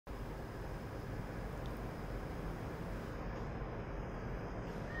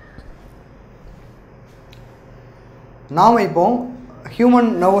நாம் இப்போ human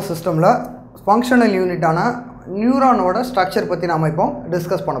nervous சிஸ்டமில் ஃபங்க்ஷனல் யூனிட்டான நியூரானோட ஸ்ட்ரக்சர் பற்றி நாம் இப்போ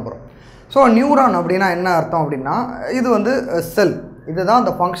டிஸ்கஸ் பண்ண போகிறோம். ஸோ நியூரான் அப்படின்னா என்ன அர்த்தம் அப்படின்னா, இது வந்து செல், இதுதான்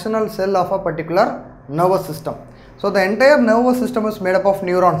the functional cell of a particular nervous system. So the entire nervous system is made up of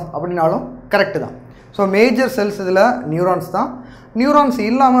neurons அப்படின்னாலும் கரெக்டு தான். ஸோ மேஜர் செல்ஸ் இதில் நியூரான்ஸ் தான். நியூரான்ஸ்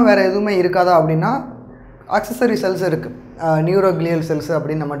இல்லாமல் வேறு எதுவுமே இருக்காதா அப்படின்னா அக்சசரி செல்ஸ் இருக்குது, நியூரோக்ளியல் செல்ஸ்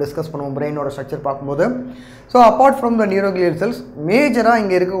அப்படின்னு நம்ம டிஸ்கஸ் பண்ணுவோம் பிரெயினோட ஸ்ட்ரக்சர் பார்க்கும்போது. So apart from the நியூரோக்ளியல் cells மேஜராக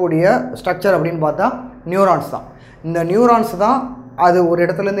இங்கே இருக்கக்கூடிய ஸ்ட்ரக்சர் அப்படின்னு பார்த்தா நியூரான்ஸ் தான். இந்த நியூரான்ஸ் தான் அது ஒரு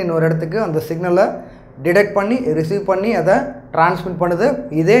இடத்துலேருந்து இன்னொரு இடத்துக்கு அந்த சிக்னலை டிடெக்ட் பண்ணி ரிசீவ் பண்ணி அதை டிரான்ஸ்மிட் பண்ணுது.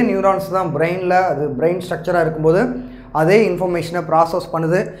 இதே நியூரான்ஸ் தான் பிரெயினில் அது பிரெயின் ஸ்ட்ரக்சராக இருக்கும்போது அதே இன்ஃபர்மேஷனை ப்ராசஸ்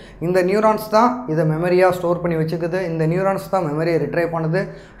பண்ணுது. இந்த நியூரான்ஸ் தான் இதை மெமரியாக ஸ்டோர் பண்ணி வச்சுக்குது. இந்த நியூரான்ஸ் தான் மெமரியை ரிட்ரைவ் பண்ணுது,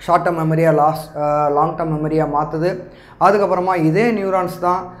 ஷார்ட் டேர்ம் மெமரியாக லாங் டேர்ம் மெமரியாக மாற்றுது. அதுக்கப்புறமா இதே நியூரான்ஸ்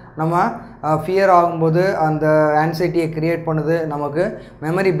தான் நம்ம ஃபியர் ஆகும்போது அந்த ஆன்சைட்டியை க்ரியேட் பண்ணுது, நமக்கு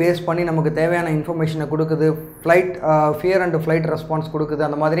மெமரி பேஸ் பண்ணி நமக்கு தேவையான இன்ஃபர்மேஷனை கொடுக்குது, ஃபியர் அண்ட் ஃப்ளைட் ரெஸ்பான்ஸ் கொடுக்குது.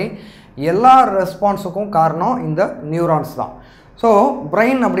 அந்த மாதிரி எல்லா ரெஸ்பான்ஸுக்கும் காரணம் இந்த நியூரான்ஸ் தான். ஸோ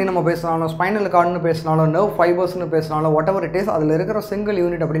பிரெயின் அப்படின்னு நம்ம பேசினாலும், ஸ்பைனல் கார்டுன்னு பேசினாலும், நர்வ் ஃபைபர்ஸ்னு பேசினாலும், வாட் எவர் இட் இஸ், அதில் இருக்கிற சிங்கிள்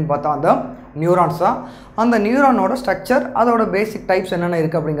யூனிட் அப்படின்னு பார்த்தா அந்த நியூரான்ஸ் தான். அந்த நியூரானோட ஸ்ட்ரக்சர், அதோட பேசிக் டைப்ஸ் என்னென்ன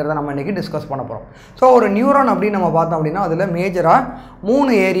இருக்குது அப்படிங்கிறத நம்ம இன்றைக்கி டிஸ்கஸ் பண்ண போகிறோம். ஸோ ஒரு நியூரான் அப்படின்னு நம்ம பார்த்தோம் அப்படின்னா அதில் மேஜராக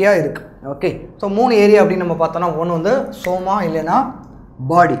 3 ஏரியா இருக்குது. ஓகே, ஸோ 3 ஏரியா அப்படின்னு நம்ம பார்த்தோன்னா, ஒன்று வந்து சோமா இல்லைன்னா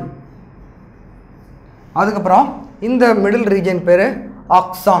பாடி, அதுக்கப்புறம் இந்த மிடில் ரீஜன் பேர்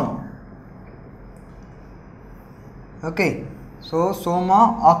ஆக்சான். ஓகே, ஸோ சோமா,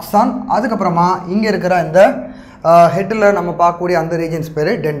 ஆக்சான், அதுக்கப்புறமா இங்கே இருக்கிற இந்த ஹெட்டில் நம்ம பார்க்கக்கூடிய அந்த ரீஜன்ஸ் பேர்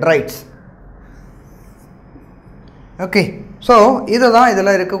டென்ட்ரைட்ஸ். ஓகே, ஸோ இதை தான்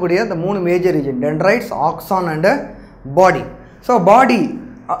இதில் இருக்கக்கூடிய இந்த 3 major region, dendrites, axon and body. So body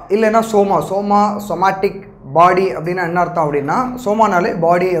இல்லைன்னா சோமா சொமாட்டிக், பாடி அப்படின்னா என்ன அர்த்தம் அப்படின்னா, சோமானாலே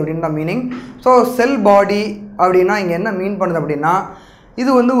பாடி அப்படின்னு தான் மீனிங். ஸோ செல் பாடி அப்படின்னா இங்கே என்ன மீன் பண்ணுது அப்படின்னா, இது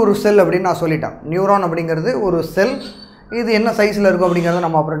வந்து ஒரு செல் அப்படின்னு நான் சொல்லிட்டேன். நியூரான் அப்படிங்கிறது ஒரு செல், இது என்ன சைஸில் இருக்கும் அப்படிங்கிறத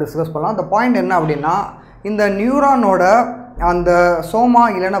நம்ம அப்புறம் டிஸ்கஸ் பண்ணலாம். அந்த பாயிண்ட் என்ன அப்படின்னா, இந்த நியூரானோட அந்த சோமா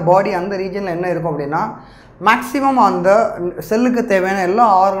இல்லைன்னா பாடி அந்த ரீஜனில் என்ன இருக்கும் அப்படின்னா, மேக்ஸிமம் அந்த செல்லுக்கு தேவையான எல்லா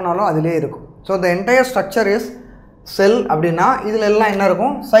ஆர்கனாலும் அதிலே இருக்கும். So the entire structure is செல் அப்படின்னா இதில் எல்லாம் என்ன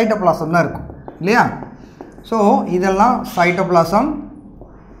இருக்கும், சைட்டோபிளாசம் தான் இருக்கும் இல்லையா. ஸோ இதெல்லாம் சைட்டோபிளாசம்.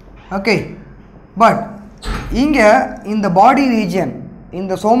 ஓகே, பட் இங்கே இந்த பாடி ரீஜன்,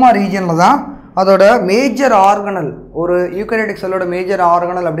 இந்த சோமா ரீஜனில் தான் அதோட மேஜர் ஆர்கனல், ஒரு யூகரியோட்டிக் செல்லோட மேஜர்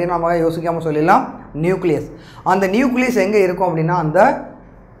ஆர்கனல் அப்படின்னு நம்ம யோசிக்காமல் சொல்லிடலாம், நியூக்ளியஸ். அந்த நியூக்ளியஸ் எங்கே இருக்கும் அப்படின்னா அந்த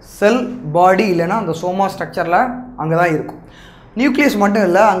செல் பாடி இல்லைன்னா அந்த சோமா ஸ்ட்ரக்சரில் அங்கே தான் இருக்கும். நியூக்ளியஸ் மட்டும்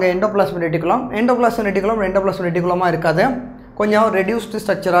இல்லை, அங்கே எண்டோபிளாஸ்மிக் ரெட்டிகுலமாக இருக்காது, கொஞ்சம் ரெடியூஸ்டு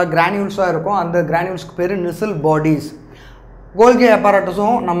ஸ்ட்ரக்சராக கிரானியூல்ஸாக இருக்கும். அந்த கிரானியூல்ஸ்க்கு பேர் நிசில் பாடிஸ். கோல்கி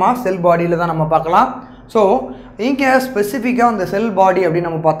அப்பாரட்டஸும் நம்ம செல் பாடியில் தான் நம்ம பார்க்கலாம். ஸோ இங்கே ஸ்பெசிஃபிக்காக அந்த செல் பாடி அப்படின்னு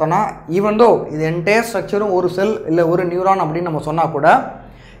நம்ம பார்த்தோன்னா, ஈவன் தோ இது என்டையர் ஸ்ட்ரக்சரும் ஒரு செல் இல்லை ஒரு நியூரான் அப்படின்னு நம்ம சொன்னால் கூட,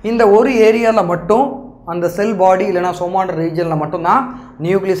 இந்த ஒரு ஏரியாவில் மட்டும் அந்த செல் பாடி இல்லைனா சோமான்ற ரீஜனில் மட்டும்தான்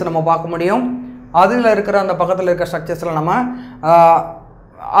நியூக்ளியஸை நம்ம பார்க்க முடியும். அதில் இருக்கிற அந்த பக்கத்தில் இருக்கிற ஸ்ட்ரக்சர்ஸில் நம்ம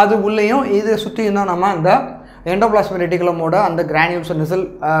அது உள்ளேயும் இது சுற்றியும் தான் நம்ம அந்த எண்டோபிளாஸ்மிக் ரெட்டிகுலமோட அந்த கிரானியூல்ஸ் நிசில்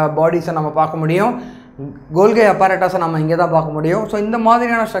பாடிஸை நம்ம பார்க்க முடியும். கோல்கி அப்பாரட்டஸை நம்ம இங்கே தான் பார்க்க முடியும். ஸோ இந்த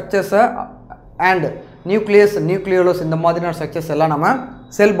மாதிரியான ஸ்ட்ரக்சர்ஸை அண்ட் நியூக்ளியோலஸ் இந்த மாதிரியான ஸ்ட்ரக்சர்ஸ் எல்லாம் நம்ம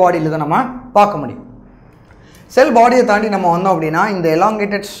செல் பாடியில் தான் நம்ம பார்க்க முடியும். செல் பாடியை தாண்டி நம்ம வந்தோம் அப்படின்னா இந்த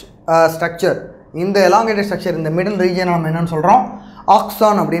எலாங்கேட்டட் ஸ்ட்ரக்சர், இந்த மிடில் ரீஜன் நம்ம என்னென்னு சொல்கிறோம்,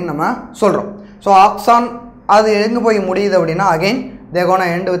 ஆக்சான் அப்படின்னு நம்ம சொல்கிறோம். ஸோ ஆக்சான் அது எங்கே போய் முடியுது அப்படின்னா, again they gonna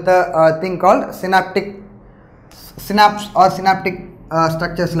end with thing called synaptic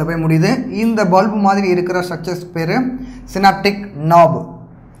ஸ்ட்ரக்சர்ஸில் போய் முடியுது. இந்த பல்பு மாதிரி இருக்கிற ஸ்ட்ரக்சர்ஸ் பேர் சினாப்டிக் நாப்.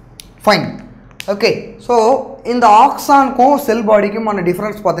 ஃபைன். ஓகே, ஸோ இந்த ஆக்சானுக்கும் செல் பாடிக்குமான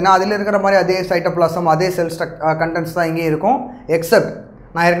டிஃப்ரென்ஸ் பார்த்தீங்கன்னா, அதில் இருக்கிற மாதிரி அதே சைட்டோபிளாசம் அதே செல் கண்டென்ட்ஸ் தான் இங்கே இருக்கும். எக்ஸப்ட்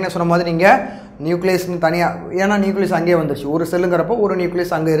நான் ஏற்கனவே சொன்ன மாதிரி நீங்கள் நியூக்ளியஸ்னு தனியாக, ஏன்னா நியூக்ளியஸ் அங்கேயே வந்துச்சு, ஒரு செல்லுங்கிறப்போ ஒரு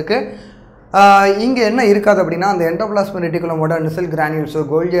நியூக்ளியஸ் அங்கே இருக்குது. இங்கே என்ன இருக்காது அப்படின்னா, அந்த எண்டோபிளாஸ்மிக் ரெட்டிகுலமோட நிசில் கிரானியூல்ஸு,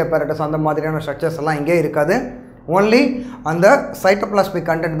 கோல்கி அப்பாரட்டஸ் அந்த மாதிரியான ஸ்ட்ரக்சர்ஸ் எல்லாம் இங்கே இருக்காது. ஓன்லி அந்த சைட்டோபிளாஸ்மிக்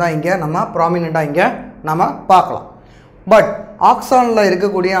கண்டென்ட் தான் இங்கே நம்ம ப்ராமினெண்ட்டாக இங்கே நம்ம பார்க்கலாம். பட் ஆக்சானில்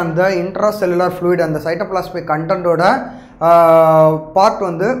இருக்கக்கூடிய அந்த இன்ட்ராசெல்லுலர் ஃப்ளூயிட், அந்த சைட்டோபிளாஸ்மிக் கண்டென்ட்டோட பார்ட்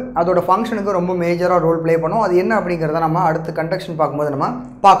வந்து அதோட ஃபங்க்ஷனுக்கு ரொம்ப மேஜராக ரோல் ப்ளே பண்ணும். அது என்ன அப்படிங்கிறத நம்ம அடுத்து கண்டக்ஷன் பார்க்கும்போது நம்ம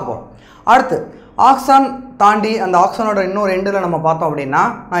பார்க்க போகிறோம். அடுத்து ஆக்சான் தாண்டி அந்த ஆக்சானோட இன்னொரு எண்டில் நம்ம பார்த்தோம் அப்படின்னா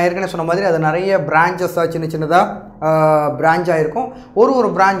நான் ஏற்கனவே சொன்ன மாதிரி அது நிறைய பிரான்ச்சஸாக சின்ன சின்னதாக பிரான்ச் ஆகிருக்கும். ஒரு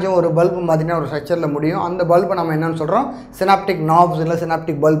பிரான்ச்சும் ஒரு பல்பு மாதிரியான ஒரு ஸ்ட்ரக்சரில் முடியும். அந்த பல்பை நம்ம என்னென்னு சொல்கிறோம், சினாப்டிக் நாப்ஸ் இல்லை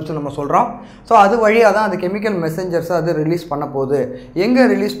சினாப்டிக் பல்ப்ஸ் நம்ம சொல்கிறோம். ஸோ அது வழியாக தான் அது கெமிக்கல் மெசஞ்சர்ஸை அது ரிலீஸ் பண்ண போகுது. எங்கே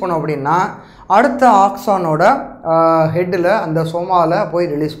ரிலீஸ் பண்ணோம் அப்படின்னா அடுத்த ஆக்சானோட ஹெட்டில் அந்த சோமாவில்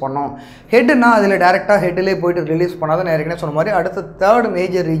போய் ரிலீஸ் பண்ணோம். ஹெட்டுனா அதில் டேரெக்டாக ஹெட்டிலே போய்ட்டு ரிலீஸ் பண்ணாதான் நான் ஏற்கனவே சொன்ன மாதிரி அடுத்த தேர்ட்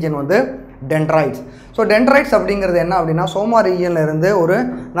மேஜர் ரீஜன் வந்து டென்ட்ரைட்ஸ். ஸோ டென்ட்ரைட்ஸ் அப்படிங்கிறது என்ன அப்படின்னா சோமா ரீஜனில் இருந்து ஒரு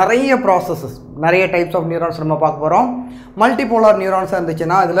நிறைய ப்ராசஸஸ், நிறைய டைப்ஸ் ஆஃப் நியூரான்ஸ் நம்ம பார்க்க போகிறோம். மல்டிபோலார் நியூரான்ஸாக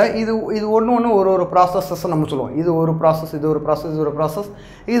இருந்துச்சுன்னா அதில் இது ஒன்று ஒரு ப்ராசஸஸ் நம்ம சொல்லுவோம். இது ஒரு ப்ராசஸ், இது ஒரு ப்ராசஸ், இது ஒரு ப்ராசஸ்,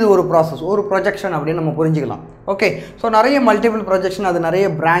 இது ஒரு ப்ராசஸ், ஒரு ப்ரொஜெக்ஷன் அப்படின்னு நம்ம புரிஞ்சுக்கலாம். ஓகே, ஸோ நிறைய மல்டிபிள் ப்ரொஜெக்ஷன், அது நிறைய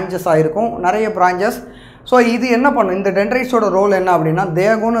பிரான்ச்சஸ் ஆகிருக்கும், நிறைய பிரான்ச்சஸ். ஸோ இது என்ன பண்ணும், இந்த டென்ட்ரைட்ஸோட ரோல் என்ன அப்படின்னா they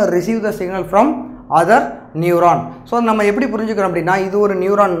are gonna receive the signal from other neuron. So நம்ம எப்படி புரிஞ்சுக்கிறோம் அப்படின்னா இது ஒரு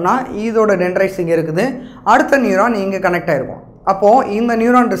நியூரான்னா இதோட டென்ட்ரைட்ஸ் இங்கே இருக்குது, அடுத்த நியூரான் இங்கே கனெக்ட் ஆகிருக்கும். அப்போது இந்த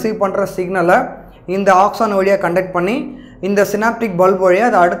நியூரான் ரிசீவ் பண்ணுற சிக்னலை இந்த ஆக்சான் வழியாக கண்டக்ட் பண்ணி இந்த சினாப்டிக் பல்ப் வழியாக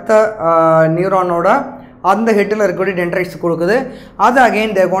அது அடுத்த நியூரானோட அந்த ஹெட்டில் இருக்கக்கூடிய டென்ட்ரைட்ஸ் கொடுக்குது. அது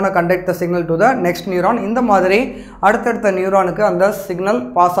again they gonna conduct the signal to the next neuron. இந்த மாதிரி அடுத்தடுத்த நியூரானுக்கு அந்த சிக்னல்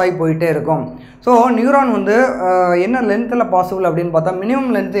பாஸ் ஆகி போயிட்டே இருக்கும். ஸோ நியூரான் வந்து என்ன லென்த்தில் பாசிபிள் அப்படின்னு பார்த்தா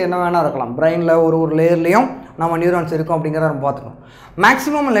மினிமம் லென்த்து என்ன வேணால் இருக்கலாம். பிரெயினில் ஒரு லேயர்லேயும் நம்ம நியூரான்ஸ் இருக்கும் அப்படிங்கிறத நம்ம பார்த்துக்கணும்.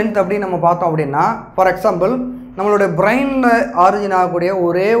 மேக்ஸிமம் லென்த் அப்படின்னு நம்ம பார்த்தோம் அப்படின்னா ஃபார் எக்ஸாம்பிள் நம்மளுடைய பிரெயினில் ஆரிஜின் ஆகக்கூடிய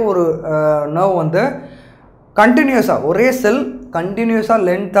ஒரே ஒரு நர்வ் வந்து கண்டினியூஸாக ஒரே செல் கண்டினியூஸாக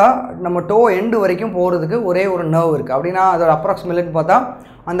லென்த்தாக நம்ம டோ எண்டு வரைக்கும் போகிறதுக்கு ஒரே ஒரு நர்வ் இருக்குது. அப்படின்னா அதோட அப்ராக்சிமேட் லென்த் பார்த்தா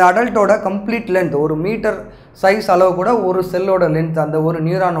அந்த அடல்ட்டோட கம்ப்ளீட் லென்த் ஒரு மீட்டர் சைஸ் அளவு கூட ஒரு செல்லோட லென்த், அந்த ஒரு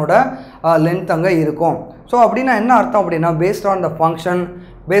நியூரானோட லென்த் அங்கே இருக்கும். ஸோ அப்படின்னா என்ன அர்த்தம் அப்படின்னா based on the function,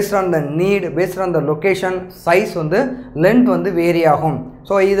 based on the need, based on the location, size வந்து லென்த் வந்து வேரி ஆகும்.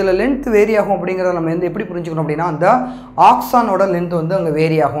 ஸோ இதில் லென்த் வேரி ஆகும் அப்படிங்கிறத நம்ம வந்து எப்படி புரிஞ்சுக்கணும் அப்படின்னா அந்த ஆக்சானோட லென்த் வந்து அங்கே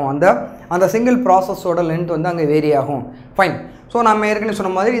வேரி ஆகும், அந்த சிங்கிள் ப்ராசஸோட லென்த் வந்து அங்கே வேரி ஆகும். ஃபைன். ஸோ நம்ம ஏற்கனவே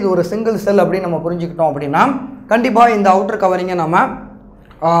சொன்ன மாதிரி இது ஒரு சிங்கிள் செல் அப்படின்னு நம்ம புரிஞ்சுக்கிட்டோம் அப்படின்னா கண்டிப்பாக இந்த அவுட்டர் கவரிங்கை நம்ம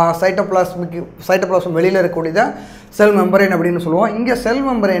சைட்டோபிளாஸ்ம் வெளியில் இருக்கக்கூடிய செல் மெம்பரேன் அப்படின்னு சொல்லுவோம். இங்கே செல்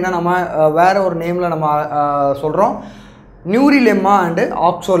மெம்பரேனை நம்ம வேறு ஒரு நேமில் நம்ம சொல்கிறோம், நியூரிலெம்மா அண்டு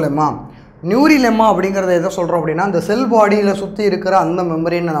ஆக்சோலெம்மா. நியூரிலெம்மா அப்படிங்கிறத எதை சொல்கிறோம் அப்படின்னா அந்த செல் பாடியில் சுற்றி இருக்கிற அந்த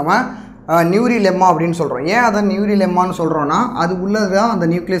மெம்பரேனை நம்ம நியூரிலெம்மா அப்படின்னு சொல்கிறோம். ஏன் அதை நியூரிலெம்மான்னு சொல்கிறோன்னா அது உள்ளது தான் அந்த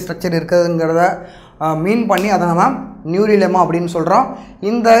நியூக்ளியஸ் ஸ்ட்ரக்சர் இருக்கிறதுங்கிறத மீன் பண்ணி அதை நம்ம நியூரிலெம்மா அப்படின்னு சொல்கிறோம்.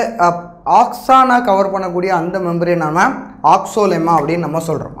 இந்த ஆக்சானை கவர் பண்ணக்கூடிய அந்த மெம்பரேன் நம்ம ஆக்சோலெம்மா அப்படின்னு நம்ம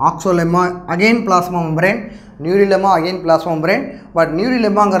சொல்கிறோம். ஆக்சோலெம்மா again plasma membrane, நியூரிலெம்மா again plasma membrane. But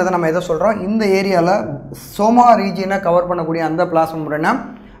நியூரிலெம்மாங்கிறத நம்ம எதை சொல்கிறோம், இந்த ஏரியாவில் சோமா ரீஜனை கவர் பண்ணக்கூடிய அந்த பிளாஸ்மா மெம்பரேனை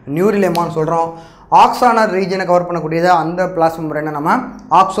நியூரிலெம்மான்னு சொல்கிறோம். ஆக்சானர் ரீஜனை கவர் பண்ணக்கூடியது அந்த பிளாஸ்மா மெம்பரேனை நம்ம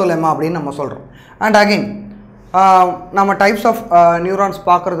ஆக்சோலெம்மா அப்படின்னு நம்ம சொல்கிறோம். அண்ட் அகெயின் நம்ம டைப்ஸ் ஆஃப் நியூரான்ஸ்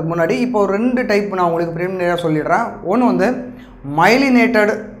பார்க்குறதுக்கு முன்னாடி இப்போ ஒரு 2 டைப் நான் உங்களுக்கு ப்ரிலிமினரியாக சொல்லிடுறேன். ஒன்று வந்து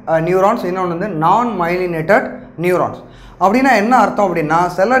மைலினேட்டட் நியூரான்ஸ், இன்னொன்று வந்து நான் மைலினேட்டட் நியூரான்ஸ். அப்படின்னா என்ன அர்த்தம் அப்படின்னா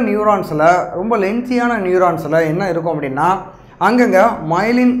சில நியூரான்ஸில் ரொம்ப லென்த்தியான நியூரான்ஸில் என்ன இருக்கும் அப்படின்னா அங்கங்கே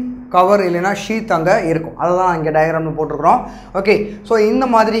மைலின் கவர் இல்லைன்னா ஷீத் அங்கே இருக்கும். அதை தான் இங்கே டயக்ராம்னு போட்டிருக்கிறோம். ஓகே, ஸோ இந்த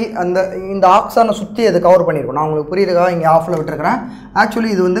மாதிரி இந்த ஆக்சானை சுற்றி அதை கவர் பண்ணியிருக்கோம். நான் உங்களுக்கு புரியுதுக்காக இங்கே ஆஃபில் விட்டுருக்கிறேன்.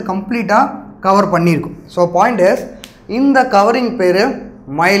 ஆக்சுவலி இது வந்து கம்ப்ளீட்டாக கவர் பண்ணியிருக்கும். ஸோ பாயிண்ட் இஸ் இந்த கவரிங் பேர்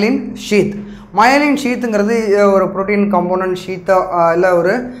மைலின் ஷீத். மைலின் ஷீத்துங்கிறது ஒரு ப்ரோட்டீன் காம்போனன்ட் ஷீத்தாக இல்லை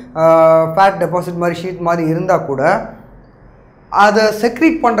ஒரு ஃபேட் டெபாசிட் மாதிரி ஷீட் மாதிரி இருந்தால் கூட அதை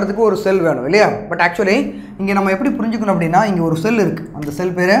செக்ரீட் பண்ணுறதுக்கு ஒரு செல் வேணும் இல்லையா. பட் ஆக்சுவலி இங்கே நம்ம எப்படி புரிஞ்சுக்கணும் அப்படின்னா இங்கே ஒரு செல் இருக்குது, அந்த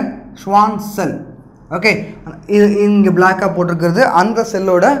செல் பேர் ஷ்வான் செல். ஓகே, இது இங்கே பிளாக்காக போட்டிருக்கிறது அந்த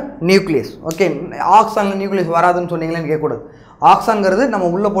செல்லோட நியூக்ளியஸ். ஓகே, ஆக்சானில் நியூக்ளியஸ் வராதுன்னு சொன்னீங்களேன்னு கேட்கக்கூடாது. ஆக்சான்ங்கிறது நம்ம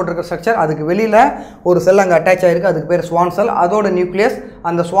உள்ளே போட்டிருக்க ஸ்ட்ரக்சர், அதுக்கு வெளியில் ஒரு செல் அங்கே அட்டாச் ஆகிருக்கு, அதுக்கு பேர் ஸ்வான் செல். அதோட நியூக்ளியஸ்,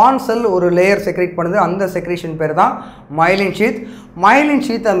 அந்த ஸ்வான் செல் ஒரு லேயர் செக்ரேட் பண்ணுது, அந்த செக்ரேஷன் பேர் தான் மைலின் ஷீத். மைலின்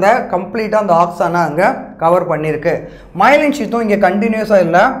ஷீத் அந்த கம்ப்ளீட்டாக அந்த ஆக்சானை அங்கே கவர் பண்ணியிருக்கு. மைலின் ஷீத்தும் இங்கே கண்டினியூஸாக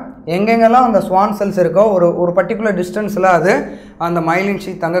இல்லை, எங்கெங்கெல்லாம் அந்த ஸ்வான் செல்ஸ் இருக்கோ ஒரு பர்டிகுலர் டிஸ்டன்ஸில் அது அந்த மைலின்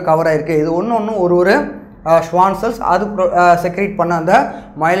ஷீத் அங்கே கவர் ஆகிருக்கு. இது ஒன்று ஒரு ஸ்வான் செல்ஸ் அது செக்ரேட் பண்ண அந்த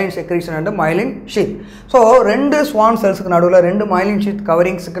myelin secretion and myelin sheath. So 2 Swan செல்ஸுக்கு நடுவில் 2 மைலின் ஷீத்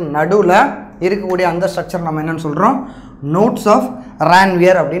கவரிங்ஸுக்கு நடுவில் இருக்கக்கூடிய அந்த ஸ்ட்ரக்சர் நம்ம என்னென்னு சொல்கிறோம், நோட்ஸ் ஆஃப்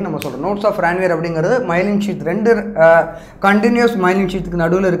ரான்வியர் அப்படின்னு நம்ம சொல்கிறோம். நோட்ஸ் ஆஃப் ரான்வியர் அப்படிங்கிறது மைலின் ஷீத் 2 கண்டினியூஸ் மைலின் ஷீத்துக்கு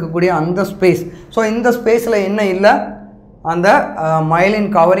நடுவில் இருக்கக்கூடிய அந்த ஸ்பேஸ். ஸோ இந்த ஸ்பேஸில் என்ன இல்லை, அந்த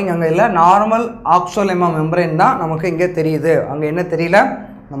மைலின் கவரிங் அங்கே இல்லை, நார்மல் ஆக்சோலெம்மா மெம்பரேன் தான் நமக்கு இங்கே தெரியுது. அங்கே என்ன தெரியல,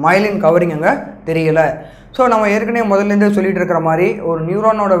 இந்த myelin கவரிங் அங்கே தெரியல. ஸோ நம்ம ஏற்கனவே முதல்லேருந்தே சொல்லிட்டு இருக்கிற மாதிரி ஒரு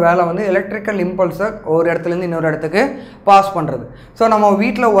நியூரானோட வேலை வந்து எலக்ட்ரிக்கல் இம்பல்ஸை ஒரு இடத்துலேருந்து இன்னொரு இடத்துக்கு பாஸ் பண்ணுறது. ஸோ நம்ம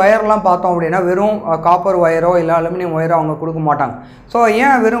வீட்டில் ஒயர்லாம் பார்த்தோம் அப்படின்னா வெறும் காப்பர் ஒயரோ இல்லை அலுமினியம் ஒயரோ அவங்க கொடுக்க மாட்டாங்க. ஸோ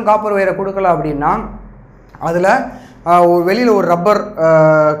ஏன் வெறும் காப்பர் ஒயரை கொடுக்கல அப்படின்னா அதில் வெளியில் ஒரு ரப்பர்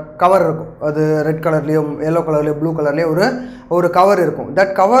கவர் இருக்கும். அது ரெட் கலர்லேயோ எல்லோ கலர்லேயோ ப்ளூ கலர்லேயோ ஒரு கவர் இருக்கும்.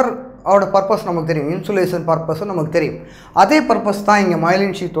 தட் கவர் அவரோட பர்பஸ் நமக்கு தெரியும். இன்சுலேஷன் பர்பஸும் நமக்கு தெரியும். அதே பர்பஸ் தான் இங்கே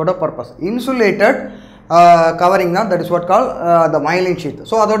myelin sheath-ஓட பர்பஸ். இன்சுலேட்டட் கவரிங் தான் that is what call the myelin sheath.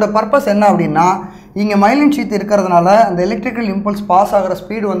 So அதோட பர்பஸ் என்ன அப்படின்னா இங்கே myelin sheath இருக்கிறதுனால அந்த எலக்ட்ரிக்கல் இம்பல்ஸ் பாஸ் ஆகிற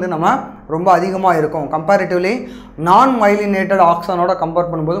ஸ்பீடு வந்து நம்ம ரொம்ப அதிகமாக இருக்கும். கம்பேரிட்டிவ்லி நான் மைலினேட்டட் ஆக்சானோட கம்பேர்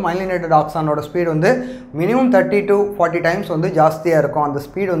பண்ணும்போது மைலினேட்டட் ஆக்சானோட ஸ்பீடு வந்து மினிமம் 30 to 40 டைம்ஸ் வந்து ஜாஸ்தியாக இருக்கும். அந்த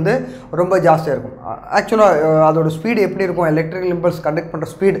ஸ்பீடு வந்து ரொம்ப ஜாஸ்தியாக இருக்கும். ஆக்சுவலாக அதோட ஸ்பீடு எப்படி இருக்கும், எலக்ட்ரிக்கல் இம்பல்ஸ் கண்டக்ட் பண்ணுற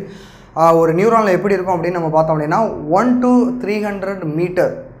ஸ்பீடு ஒரு நியூரானில் எப்படி இருக்கும் அப்படின்னு நம்ம பார்த்தோம் அப்படின்னா 1 to 300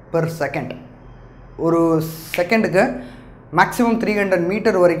 மீட்டர் பெர் செகண்ட். ஒரு செகண்டுக்கு மேக்ஸிமம் 300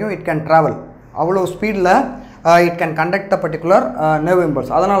 மீட்டர் வரைக்கும் இட் கேன் ட்ராவல். அவ்வளோ ஸ்பீடில் it can conduct a particular nerve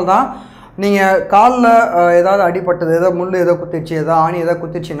impulse. அதனால தான் நீங்கள் காலில் ஏதாவது அடிபட்டது, ஏதோ முள் ஏதோ குத்திச்சு, ஏதோ ஆணி ஏதோ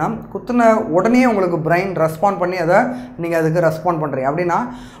குத்திச்சுன்னா குத்துன உடனே உங்களுக்கு பிரெயின் ரெஸ்பாண்ட் பண்ணி அதை நீங்கள் அதுக்கு ரெஸ்பாண்ட் பண்ணுறீங்க. அப்படின்னா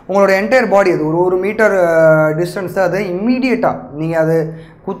உங்களோட என்டையர் பாடி அது ஒரு மீட்டர் டிஸ்டன்ஸை அது இம்மீடியட்டாக நீங்கள் அது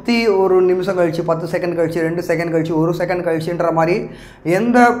குத்தி ஒரு நிமிஷம் கழிச்சு 10 செகண்ட் கழிச்சு 2 செகண்ட் கழிச்சு 1 செகண்ட் கழிச்சுன்ற மாதிரி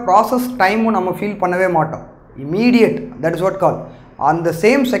எந்த ப்ராசஸ் டைமும் நம்ம ஃபீல் பண்ணவே மாட்டோம். Immediate that is what call. அந்த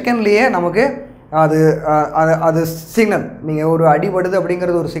சேம் செகண்ட்லேயே நமக்கு அது சிக்னல். நீங்கள் ஒரு அடிபடுது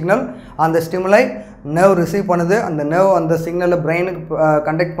அப்படிங்கிறது ஒரு சிக்னல். அந்த ஸ்டிமுலை நர்வ் ரிசீவ் பண்ணுது. அந்த நர்வ் அந்த சிக்னலை பிரெயினுக்கு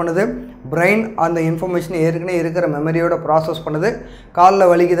கண்டக்ட் பண்ணுது. பிரெயின் அந்த இன்ஃபர்மேஷன் ஏற்கனவே இருக்கிற மெமரியோட ப்ராசஸ் பண்ணுது. காலில்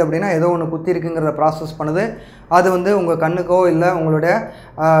வலிக்குது அப்படின்னா ஏதோ ஒன்று குத்தி இருக்குங்கிறத ப்ராசஸ் பண்ணுது. அது வந்து உங்கள் கண்ணுக்கோ இல்லை உங்களுடைய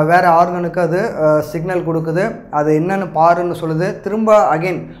வேறு ஆர்கனுக்கு அது சிக்னல் கொடுக்குது. அது என்னென்னு பாருன்னு சொல்லுது. திரும்ப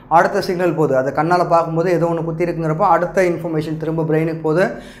அகெயின் அடுத்த சிக்னல் போகுது. அதை கண்ணால் பார்க்கும்போது ஏதோ ஒன்று குத்தி இருக்குங்கிறப்போ அடுத்த இன்ஃபர்மேஷன் திரும்ப பிரெயினுக்கு போகுது.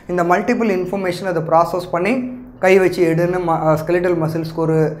 இந்த மல்டிபிள் இன்ஃபர்மேஷன் அதை ப்ராசஸ் பண்ணி கை வச்சு எடுன்னு ஸ்கெலிட்டல் மசில்ஸ்க்கு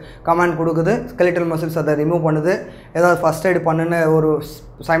ஒரு கமாண்ட் கொடுக்குது. ஸ்கெலிட்டல் மசில்ஸ் அதை ரிமூவ் பண்ணுது. ஏதாவது ஃபஸ்ட் எய்டு பண்ணுன்னு ஒரு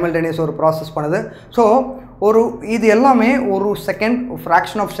சைமல்டேனியஸ் ஒரு ப்ராசஸ் பண்ணுது. ஸோ இது எல்லாமே ஒரு செகண்ட்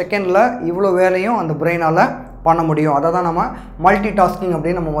ஃப்ராக்ஷன் ஆஃப் செகண்டில் இவ்வளோ வேலையும் அந்த பிரெயினால் பண்ண முடியும். அதை தான் நம்ம மல்டி டாஸ்கிங்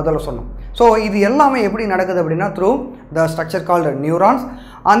அப்படின்னு நம்ம முதல்ல சொன்னோம். ஸோ இது எல்லாமே எப்படி நடக்குது அப்படின்னா through the structure called neurons.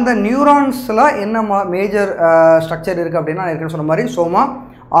 அந்த நியூரான்ஸில் என்ன மேஜர் ஸ்ட்ரக்சர் இருக்குது அப்படின்னா ஏற்கனவே சொன்ன மாதிரி சோமா,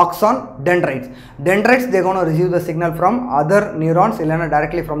 axon, dendrites. Dendrites they going to receive the signal from other neurons இல்லைன்னா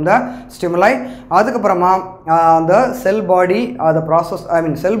directly from the stimuli. அதுக்கப்புறமா the cell body the process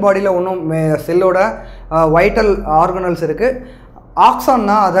cell bodyல ஒன்றும் செல்லோட வைட்டல் ஆர்கனல்ஸ் இருக்குது.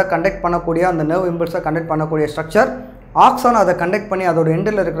 ஆக்சான்னா அதை கண்டக்ட் பண்ணக்கூடிய அந்த நர்வ் இம்பல்ஸை கண்டக்ட் பண்ணக்கூடிய ஸ்ட்ரக்சர். ஆக்சான் அதை கண்டக்ட் பண்ணி அதோட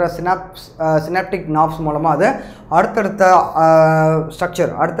எண்டில் இருக்கிற சினாப்டிக் நாப்ஸ் மூலமாக அது அடுத்தடுத்த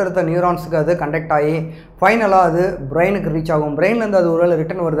ஸ்ட்ரக்சர் அடுத்தடுத்த நியூரான்ஸுக்கு அது கண்டக்ட் ஆகி ஃபைனலாக அது பிரெயினுக்கு ரீச் ஆகும். பிரெயின்லேருந்து அது ஒரு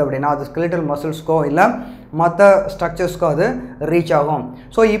ரிட்டர்ன் வருது அப்படின்னா அது ஸ்கெலிட்டல் மசில்ஸ்க்கோ இல்லை மற்ற ஸ்ட்ரக்சர்ஸ்க்கோ அது ரீச் ஆகும்.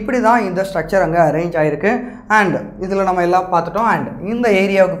 ஸோ இப்படி தான் இந்த ஸ்ட்ரக்சர் அங்கே அரேஞ்ச் ஆகிருக்கு. அண்ட் இதில் நம்ம எல்லாம் பார்த்துட்டோம். அண்ட் இந்த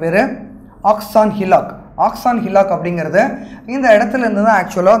ஏரியாவுக்கு பேர் ஆக்சான் ஹிலாக். ஆக்சான் ஹிலாக் அப்படிங்கிறது இந்த இடத்துல இருந்து தான்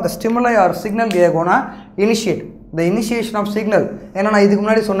ஆக்சுவலாக இந்த ஸ்டிமுலை R signal ஏகோனா initiate the initiation of signal. ஏன்னா நான் இதுக்கு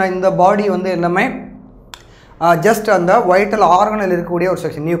முன்னாடி சொன்ன இந்த பாடி வந்து எல்லாமே ஜஸ்ட் அந்த வைட்டல் ஆர்கனல் இருக்கக்கூடிய ஒரு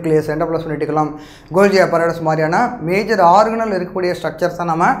structure. Nucleus, எண்டோப்ளாஸ்மிக் reticulum, Golgi apparatus மாதிரியான மேஜர் ஆர்கனல் இருக்கக்கூடிய ஸ்ட்ரக்சர்ஸ்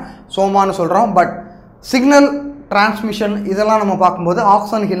தான் நம்ம சோமான்னு சொல்கிறோம். பட் சிக்னல் டிரான்ஸ்மிஷன் இதெல்லாம் நம்ம பார்க்கும்போது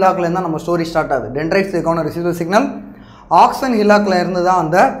ஆக்சான் ஹிலாக்லேருந்து தான் நம்ம ஸ்டோரி ஸ்டார்ட் ஆகுது. டென்ட்ரைட்ஸ் இதுக்கான ரிசீவ் சிக்னல் ஆக்சன் ஹிலாக்கில் இருந்து தான்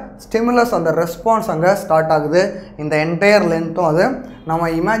அந்த ஸ்டிமுலஸ் அந்த ரெஸ்பான்ஸ் அங்கே ஸ்டார்ட் ஆகுது. இந்த என்டையர் லென்த்தும் அது நம்ம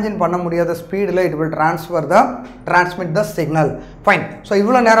இமேஜின் பண்ண முடியாத ஸ்பீடில் it will transmit the signal. Fine. So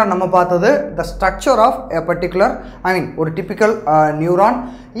இவ்வளோ நேரம் நம்ம பார்த்தது the structure of a particular ஒரு டிப்பிக்கல் நியூரான்.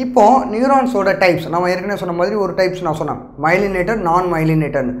 இப்போது நியூரான்ஸோட டைப்ஸ் நம்ம ஏற்கனவே சொன்ன மாதிரி ஒரு டைப்ஸ் நான் சொன்னேன், மைலினேட்டட், நான்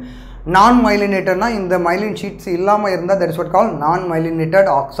மைலினேட்டட். நான் மைலினேட்டட்னா இந்த மைலின் ஷீட்ஸ் இல்லாமல் இருந்தால் தட் இஸ் வாட் கால் நான்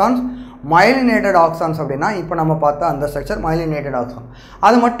மைலினேட்டட் ஆக்சான்ஸ். மைலினேட்டட் ஆக்சான்ஸ் அப்படின்னா இப்போ நம்ம பார்த்த அந்த ஸ்ட்ரக்சர் மைலினேட்டட் ஆக்சான்.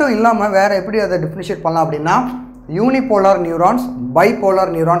 அது மட்டும் இல்லாமல் வேறு எப்படி அதை டிஃபரன்ஷியேட் பண்ணலாம் அப்படின்னா unipolar neurons,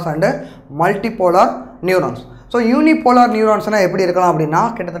 bipolar neurons and multipolar neurons. So unipolar நியூரான்ஸ்னால் எப்படி இருக்கலாம் அப்படின்னா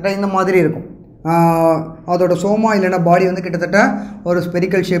கிட்டத்தட்ட இந்த மாதிரி இருக்கும். அதோட சோமா இல்லைன்னா பாடி வந்து கிட்டத்தட்ட ஒரு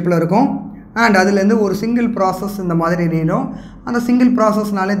ஸ்பெரிக்கல் ஷேப்பில் இருக்கும். அண்ட் அதுலேருந்து ஒரு சிங்கிள் ப்ராசஸ் இந்த மாதிரி நீடும். அந்த சிங்கிள்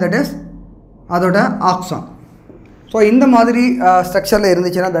ப்ராசஸ்னாலே தட் இஸ் அதோட ஆக்சான். ஸோ இந்த மாதிரி ஸ்ட்ரக்சரில்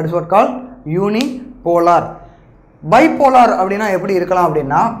இருந்துச்சுன்னா that is what call unipolar. Bipolar அப்படின்னா எப்படி இருக்கலாம்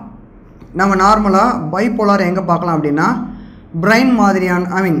அப்படின்னா நம்ம நார்மலாக பைபோலார் எங்கே பார்க்கலாம் அப்படின்னா பிரெயின்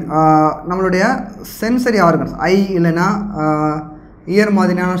மாதிரியான நம்மளுடைய சென்சரி ஆர்கன்ஸ் ஐ இல்லைன்னா இயர்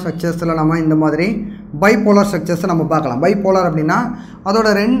மாதிரியான ஸ்ட்ரக்சர்ஸில் நம்ம இந்த மாதிரி பைபோலார் ஸ்ட்ரக்சர்ஸை நம்ம பார்க்கலாம். பைபோலார் அப்படின்னா அதோட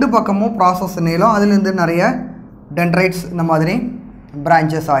ரெண்டு பக்கமும் ப்ராசஸ் நீளம், அதுலேருந்து நிறைய டென்ட்ரைட்ஸ் இந்த மாதிரி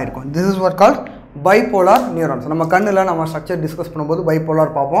பிரான்ச்சஸ் ஆகிருக்கும். This is what called bipolar neurons. நம்ம கண்ணில் நம்ம ஸ்ட்ரக்சர் டிஸ்கஸ் பண்ணும்போது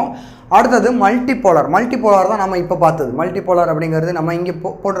பைபோலார் பார்ப்போம். அடுத்தது மல்டிபோலார். மல்டிபோலார் தான் நம்ம இப்போ பார்த்தது. மல்டிபோலார் அப்படிங்கிறது நம்ம இங்கே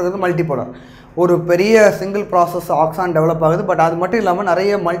போட்டிருக்கிறது மல்டிபோலார். ஒரு பெரிய சிங்கிள் ப்ராசஸ் ஆக்சான் டெவலப் ஆகுது. பட் அது மட்டும் இல்லாமல்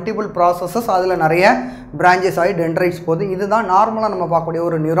நிறைய மல்டிபிள் ப்ராசஸஸ், அதில் நிறைய பிரான்ச்சஸ் ஆகி டென்ட்ரைட்ஸ் போகுது. இதுதான் நார்மலாக நம்ம பார்க்கக்கூடிய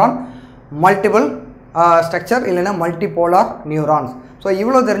ஒரு நியூரான், மல்டிபிள் ஸ்ட்ரக்சர் இல்லைன்னா மல்டிபோலார் நியூரான்ஸ். ஸோ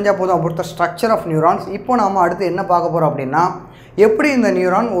இவ்வளோ தெரிஞ்சால் போதும் about the structure of neurons. இப்போ நாம் அடுத்து என்ன பார்க்க போகிறோம் அப்படின்னா, எப்படி இந்த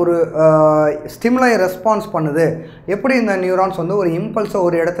நியூரான் ஒரு ஸ்டிமுலை ரெஸ்பான்ஸ் பண்ணுது, எப்படி இந்த நியூரான்ஸ் வந்து ஒரு இம்பல்ஸை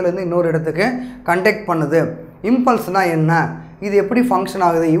ஒரு இடத்துலேருந்து இன்னொரு இடத்துக்கு கண்டக்ட் பண்ணுது, இம்பல்ஸ்னால் என்ன, இது எப்படி ஃபங்க்ஷன்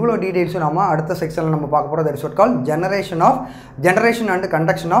ஆகுது, இவ்வளோ டீட்டெயில்ஸும் நம்ம அடுத்த செக்ஷனில் நம்ம பார்க்க போகிறோம். That is what call generation and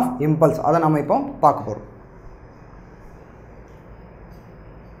conduction of impulse. அதை நம்ம இப்போ பார்க்க போகிறோம்.